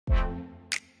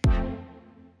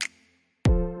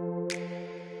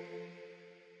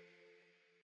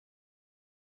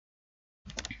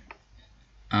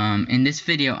In this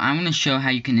video, I'm going to show how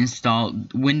you can install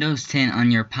Windows 10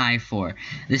 on your Pi 4.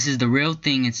 This is the real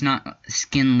thing. It's not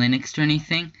skin Linux or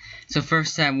anything. So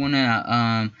first I want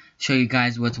to show you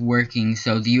guys what's working.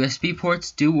 So the USB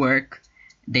ports do work.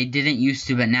 They didn't used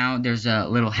to, but now there's a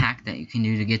little hack that you can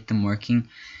do to get them working.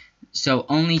 So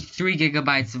only 3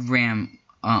 GB of RAM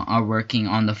are working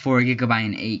on the 4 GB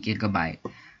and 8 GB.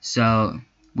 So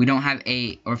we don't have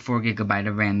 8 or 4 GB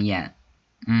of RAM yet.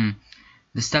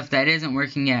 The stuff that isn't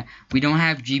working yet, we don't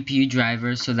have GPU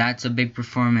drivers, so that's a big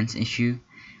performance issue.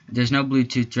 There's no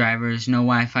Bluetooth drivers, no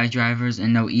Wi-Fi drivers,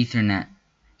 and no Ethernet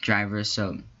drivers.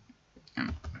 So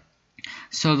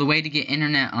the way to get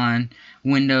internet on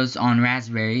Windows on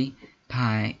Raspberry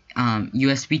Pi,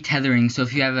 USB tethering. So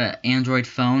if you have an Android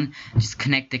phone, just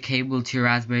connect the cable to your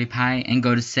Raspberry Pi and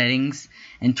go to settings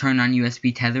and turn on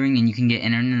USB tethering, and you can get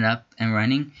internet up and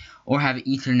running. Or have an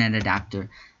Ethernet adapter.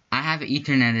 I have an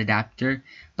Ethernet adapter,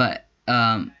 but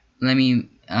let me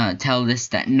tell this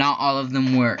that not all of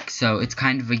them work, so it's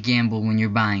kind of a gamble when you're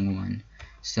buying one.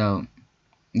 So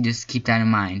just keep that in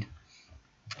mind.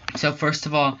 So first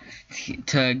of all,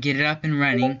 to get it up and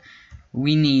running,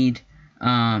 we need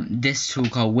this tool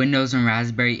called Windows on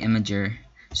Raspberry Imager.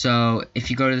 So if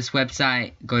you go to this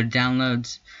website, go to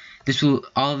downloads.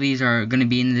 All of these are going to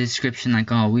be in the description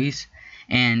like always.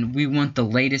 And we want the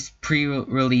latest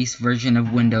pre-release version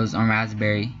of Windows on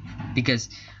Raspberry, because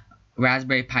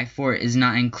Raspberry Pi 4 is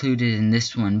not included in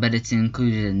this one, but it's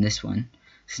included in this one.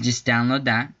 So just download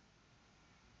that.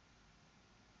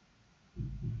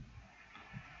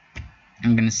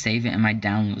 I'm going to save it in my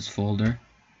downloads folder.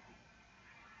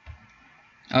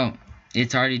 Oh,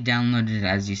 it's already downloaded,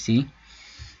 as you see.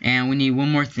 And we need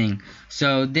one more thing.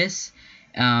 So this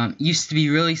used to be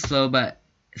really slow, but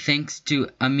thanks to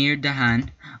Amir Dahan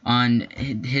on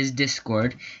his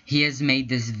Discord, he has made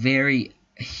this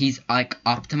he's like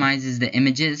optimizes the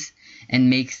images and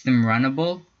makes them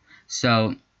runnable.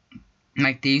 So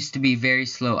like they used to be very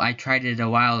slow. I tried it a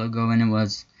while ago and it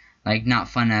was like not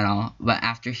fun at all, but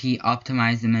after he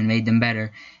optimized them and made them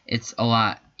better, it's a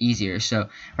lot easier. So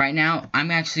right now I'm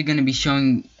actually going to be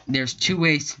showing, there's 2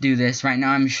 ways to do this. Right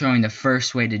now I'm showing the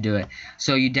first way to do it.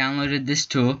 So you downloaded this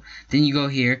tool, then you go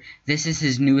here. This is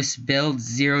his newest build,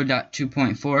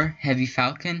 0.2.4 Heavy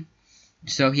Falcon.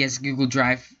 So he has a Google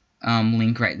Drive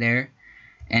link right there,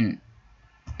 and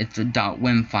it's a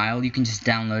 .wim file. You can just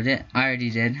download it. I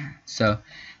already did. So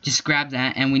just grab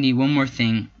that, and we need one more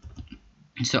thing.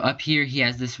 So up here he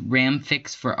has this RAM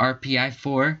fix for RPI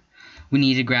 4. We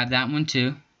need to grab that one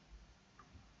too.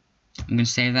 I'm going to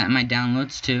save that in my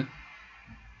downloads too.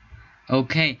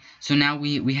 Okay, so now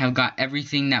we have got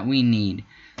everything that we need.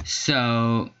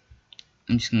 So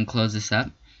I'm just going to close this up.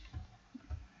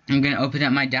 I'm going to open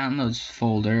up my downloads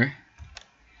folder.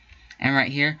 And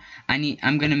right here, I'm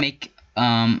going to make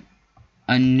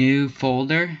a new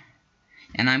folder,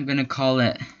 and I'm going to call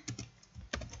it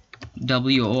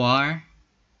WOR.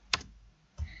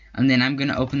 And then I'm going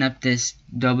to open up this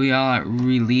WR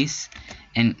release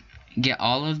and get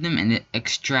all of them and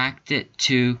extract it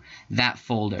to that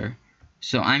folder.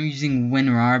 So I'm using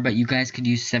WinRAR, but you guys could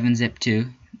use 7-zip too.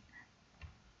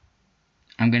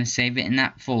 I'm going to save it in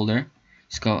that folder.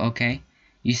 Just go OK.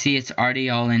 You see it's already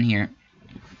all in here.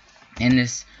 And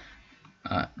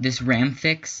this RAM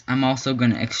fix, I'm also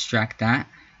going to extract that.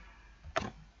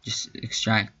 Just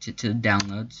extract it to the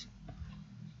downloads.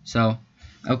 So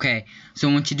okay, so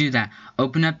once you do that,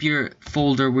 open up your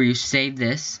folder where you save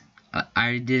this. I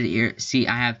already did it here. See,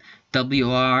 I have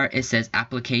WR, it says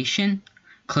application.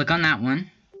 Click on that one.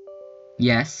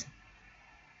 Yes.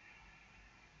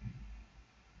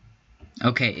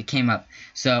 Okay, it came up.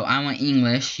 So I want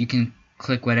English. You can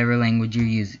click whatever language you're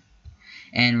using.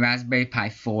 And Raspberry Pi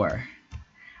 4.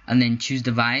 And then choose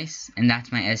device, and that's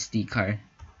my SD card.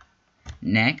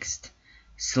 Next,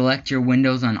 select your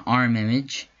Windows on ARM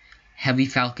image.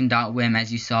 HeavyFalcon.wim,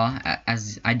 as you saw,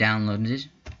 as I downloaded.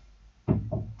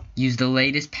 Use the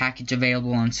latest package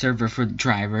available on server for the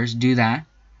drivers. Do that.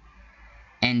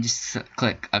 And just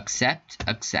click accept,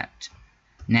 accept.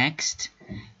 Next,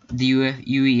 the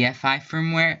UEFI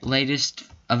firmware, latest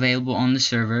available on the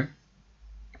server.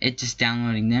 It's just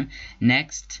downloading them.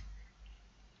 Next.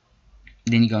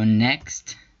 Then you go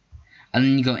next. And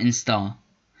then you go install.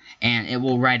 And it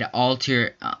will write it all to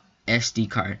your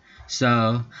SD card.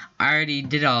 So I already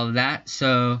did all of that,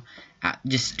 so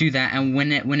just do that, and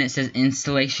when it says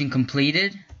installation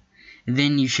completed,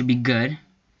 then you should be good.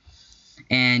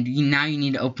 And now you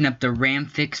need to open up the RAM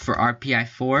fix for RPI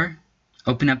 4.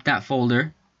 Open up that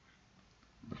folder.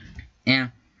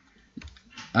 And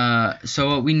so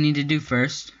what we need to do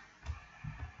first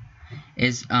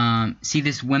is see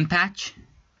this winpatch.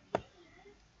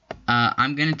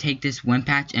 I'm gonna take this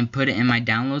winpatch and put it in my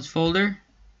downloads folder.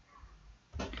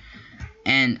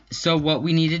 And so what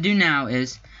we need to do now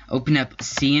is open up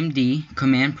CMD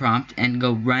command prompt and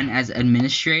go run as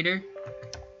administrator.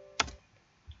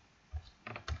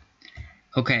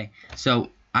 Okay, so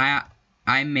I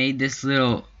made this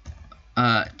little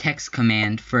text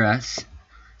command for us,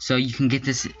 so you can get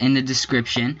this in the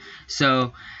description.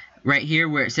 So right here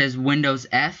where it says Windows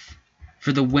F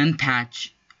for the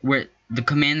winpatch, where the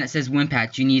command that says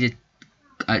winpatch, you need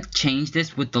to change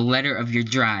this with the letter of your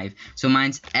drive. So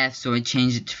mine's F, so I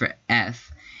changed it for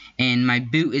F. And my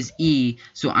boot is E,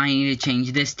 so I need to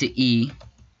change this to E.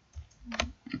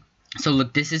 So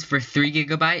look, this is for 3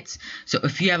 gigabytes. So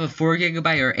if you have a 4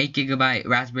 gigabyte or 8 gigabyte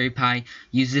Raspberry Pi,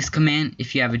 use this command.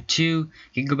 If you have a 2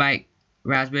 gigabyte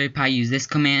Raspberry Pi, use this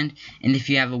command. And if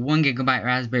you have a 1 gigabyte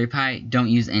Raspberry Pi, don't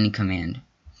use any command.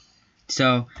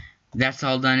 So that's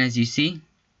all done, as you see.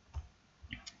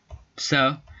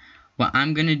 So what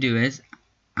I'm going to do is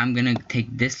I'm going to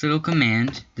take this little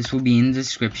command. This will be in the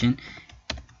description.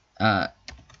 I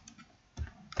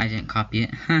didn't copy it.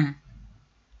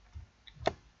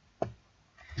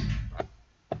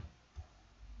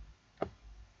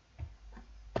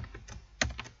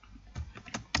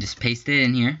 Just paste it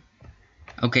in here.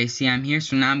 Okay, see, I'm here.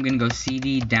 So now I'm going to go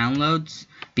CD downloads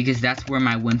because that's where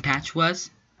my winpatch was.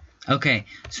 Okay,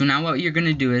 so now what you're going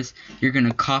to do is you're going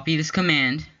to copy this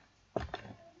command.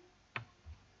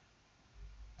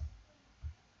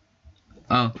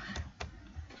 Oh,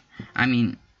 I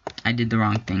mean, I did the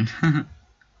wrong thing.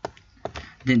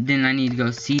 then I need to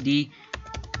go CD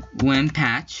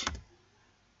winpatch,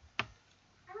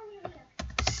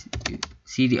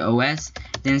 CD OS,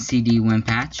 then CD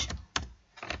winpatch.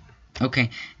 Okay,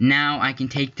 now I can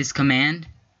take this command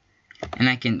and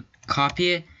I can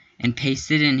copy it and paste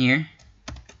it in here.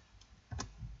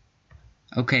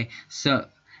 Okay, so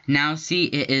now see,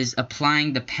 it is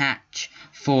applying the patch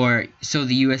so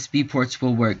the USB ports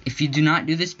will work. If you do not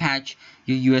do this patch,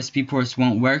 your USB ports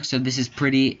won't work, so this is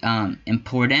pretty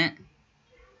important.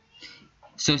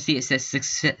 So see, it says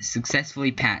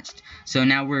successfully patched. So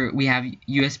now we have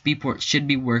USB ports should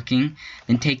be working.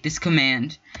 Then take this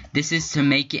command. This is to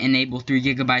make it enable 3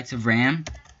 gigabytes of RAM.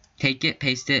 Take it,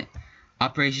 paste it.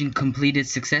 Operation completed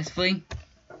successfully.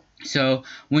 So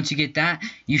once you get that,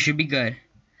 you should be good.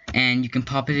 And you can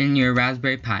pop it in your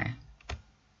Raspberry Pi.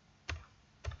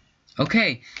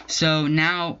 Okay, so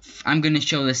now I'm going to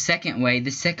show the second way. The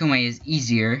second way is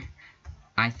easier,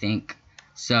 I think.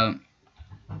 So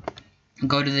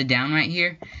go to the down right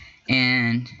here,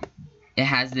 and it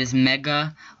has this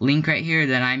mega link right here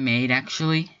that I made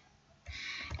actually.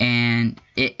 And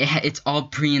it's all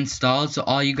pre-installed, so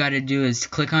all you got to do is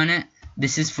click on it.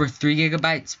 This is for 3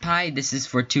 gigabytes Pi. This is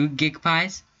for 2 gig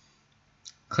Pis.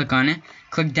 Click on it.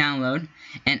 Click download.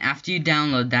 And after you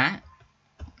download that,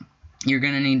 you're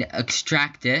going to need to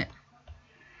extract it.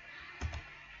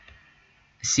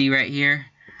 See right here?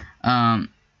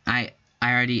 I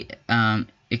already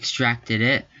extracted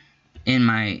it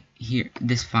in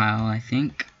this file, I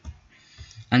think.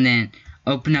 And then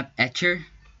open up Etcher.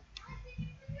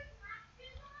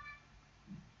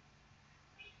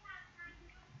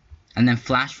 And then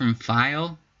flash from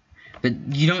file. But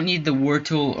you don't need the War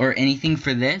tool or anything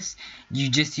for this. You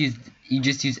just use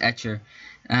Etcher.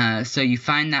 So you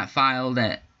find that file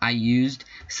that I used,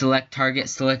 select target,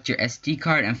 select your SD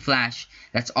card, and flash.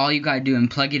 That's all you gotta do,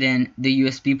 and plug it in. The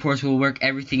USB ports will work.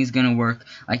 Everything is gonna work.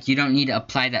 Like, you don't need to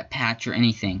apply that patch or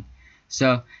anything.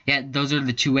 So yeah, those are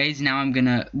the 2 ways. Now I'm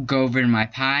gonna go over to my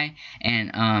Pi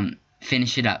and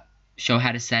finish it up. Show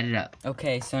how to set it up.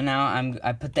 Okay, so now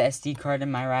I put the SD card in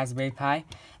my Raspberry Pi,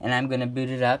 and I'm gonna boot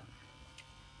it up.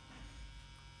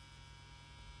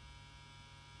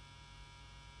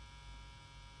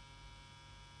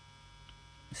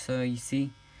 So you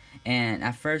see, and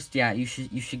at first, yeah, you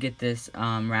should get this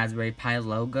Raspberry Pi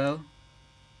logo.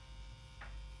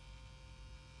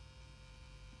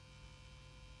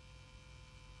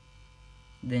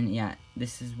 Then yeah,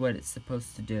 this is what it's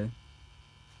supposed to do.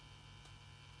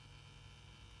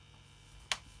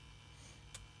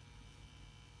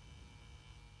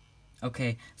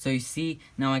 Okay, so you see,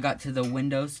 now I got to the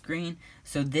Windows screen.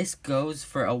 So this goes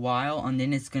for a while, and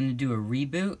then it's going to do a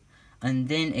reboot, and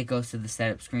then it goes to the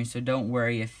setup screen. So don't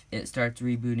worry if it starts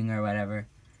rebooting or whatever.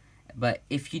 But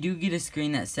if you do get a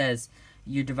screen that says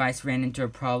your device ran into a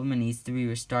problem and needs to be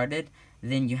restarted,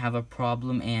 then you have a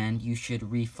problem and you should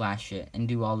reflash it and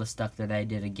do all the stuff that I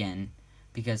did again.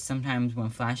 Because sometimes when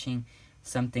flashing,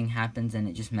 something happens and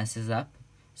it just messes up.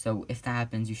 So if that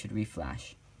happens, you should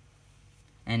reflash.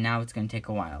 And now it's going to take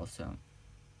a while, so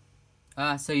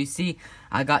So you see,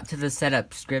 I got to the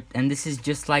setup script, and this is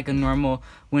just like a normal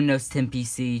Windows 10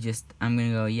 PC. I'm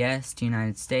gonna go yes to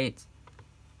United States.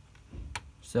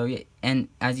 So yeah, and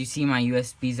as you see, my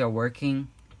USBs are working.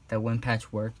 The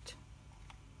winpatch worked.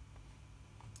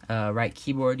 Right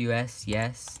keyboard US,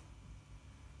 yes.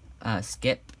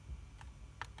 Skip.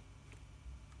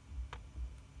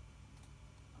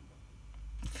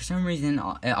 For some reason,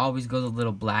 it always goes a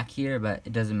little black here, but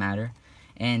it doesn't matter.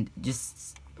 And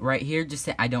just right here, just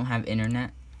say I don't have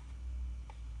internet.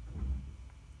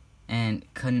 And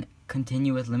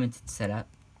continue with limited setup.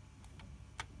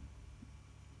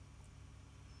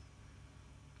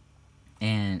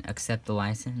 And accept the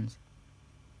license.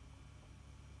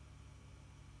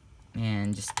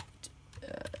 And just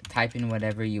type in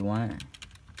whatever you want.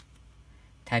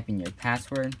 Type in your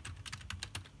password.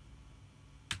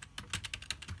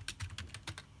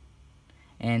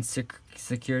 And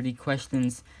security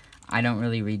questions, I don't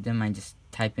really read them. I just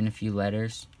type in a few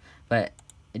letters, but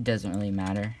it doesn't really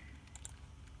matter.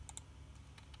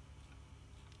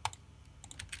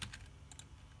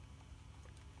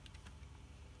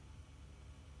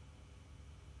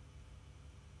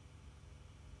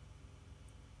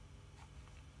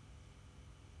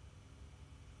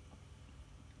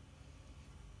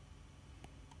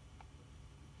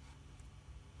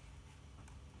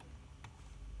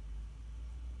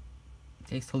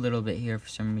 Takes a little bit here for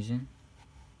some reason.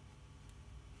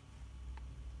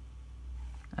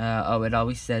 Oh, it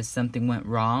always says something went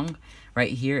wrong.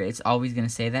 Right here, it's always going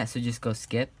to say that, so just go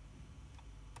skip.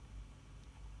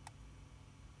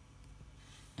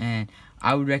 And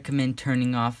I would recommend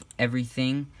turning off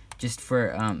everything just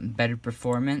for better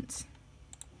performance.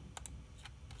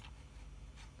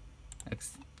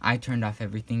 I turned off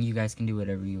everything. You guys can do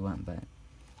whatever you want, but...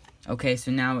 Okay,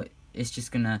 so now it's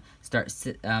just gonna start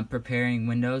preparing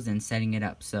Windows and setting it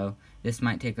up, so this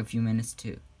might take a few minutes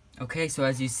too. Okay, so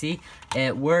as you see,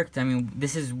 it worked. I mean,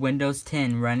 this is Windows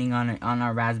 10 running on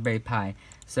our Raspberry Pi.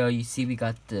 So you see we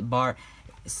got the bar.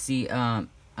 See,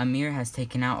 Amir has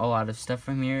taken out a lot of stuff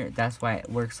from here. That's why it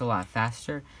works a lot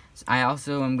faster. So I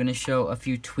also am gonna show a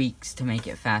few tweaks to make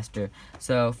it faster.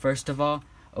 So first of all,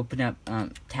 open up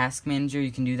Task Manager.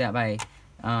 You can do that by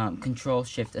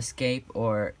Control-Shift-Escape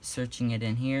or searching it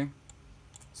in here.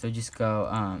 So just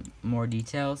go more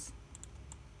details.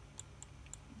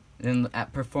 Then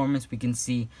at performance, we can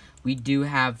see we do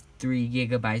have 3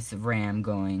 GB of RAM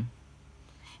going.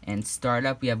 And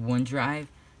startup, we have OneDrive.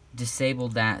 Disable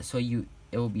that so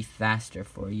it will be faster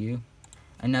for you.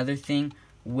 Another thing,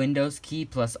 Windows key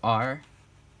plus R,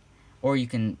 or you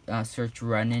can search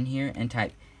run in here and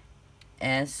type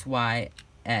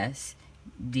SYS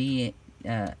D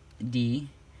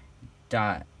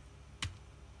dot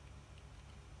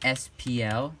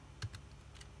SPL.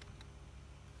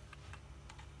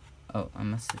 Oh, I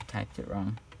must have typed it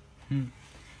wrong.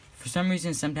 For some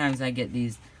reason, sometimes I get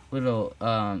these little,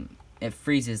 it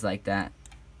freezes like that.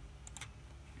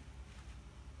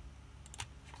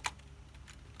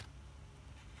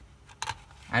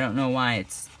 I don't know why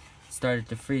it's started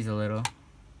to freeze a little.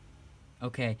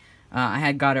 Okay, I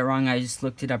had got it wrong. I just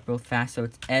looked it up real fast. So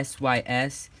it's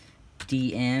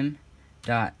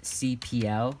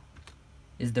SYSDM.CPL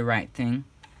is the right thing.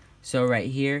 So right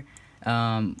here,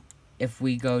 if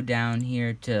we go down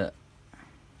here to...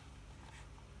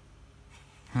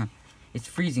 it's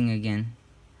freezing again.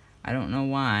 I don't know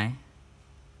why.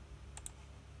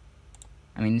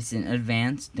 I mean, it's in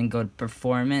advanced. Then go to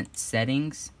performance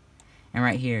settings. And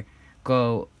right here,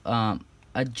 go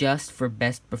adjust for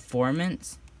best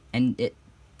performance. And it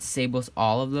disables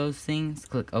all of those things.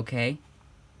 Click OK.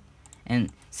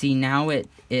 And see, now it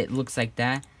looks like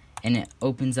that. And it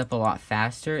opens up a lot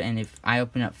faster. And if I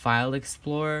open up File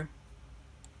Explorer,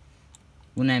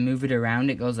 when I move it around,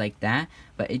 it goes like that.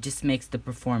 But it just makes the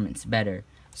performance better.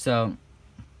 So,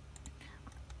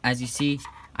 as you see,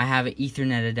 I have an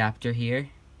Ethernet adapter here.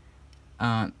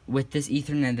 With this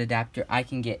Ethernet adapter, I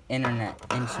can get internet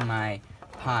into my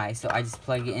Pi. So I just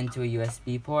plug it into a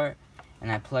USB port,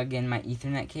 and I plug in my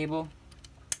Ethernet cable,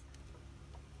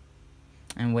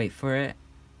 and wait for it.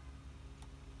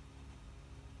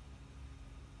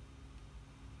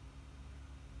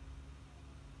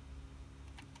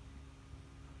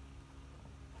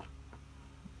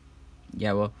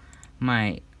 Yeah, well,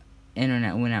 my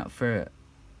internet went out for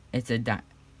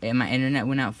my internet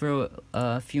went out for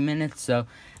a few minutes, so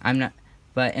I'm not.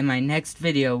 But in my next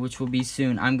video, which will be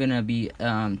soon, I'm gonna be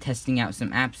testing out some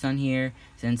apps on here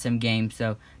and some games.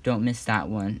 So don't miss that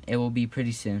one. It will be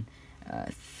pretty soon.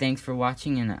 Thanks for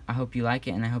watching, and I hope you like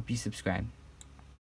it, and I hope you subscribe.